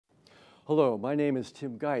Hello, my name is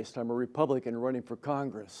Tim Geist. I'm a Republican running for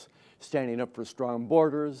Congress, standing up for strong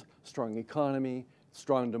borders, strong economy,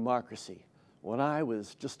 strong democracy. When I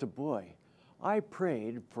was just a boy, I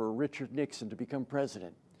prayed for Richard Nixon to become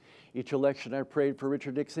president. Each election I prayed for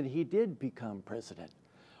Richard Nixon, he did become president.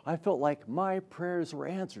 I felt like my prayers were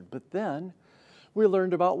answered, but then we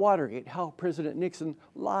learned about Watergate, how President Nixon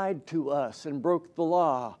lied to us and broke the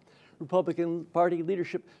law. Republican Party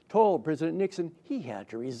leadership told President Nixon he had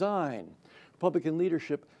to resign. Republican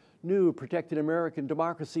leadership knew protecting American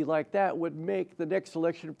democracy like that would make the next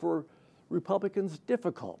election for Republicans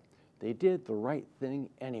difficult. They did the right thing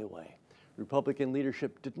anyway. Republican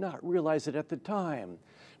leadership did not realize it at the time,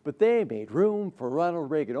 but they made room for Ronald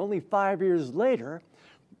Reagan. Only 5 years later,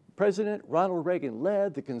 President Ronald Reagan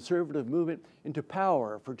led the conservative movement into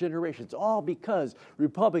power for generations, all because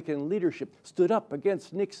Republican leadership stood up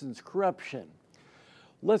against Nixon's corruption.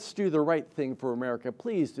 Let's do the right thing for America.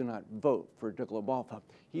 Please do not vote for Doug LaMalfa.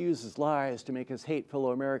 He uses lies to make us hate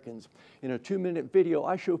fellow Americans. In a 2-minute video,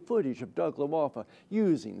 I show footage of Doug LaMalfa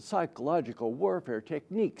using psychological warfare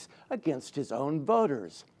techniques against his own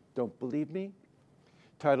voters. Don't believe me?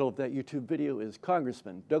 Title of that YouTube video is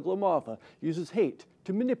Congressman Doug LaMalfa Uses Hate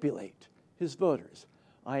to Manipulate His Voters.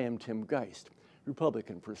 I am Tim Geist,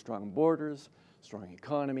 Republican for strong borders, strong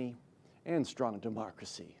economy, and strong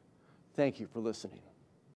democracy. Thank you for listening.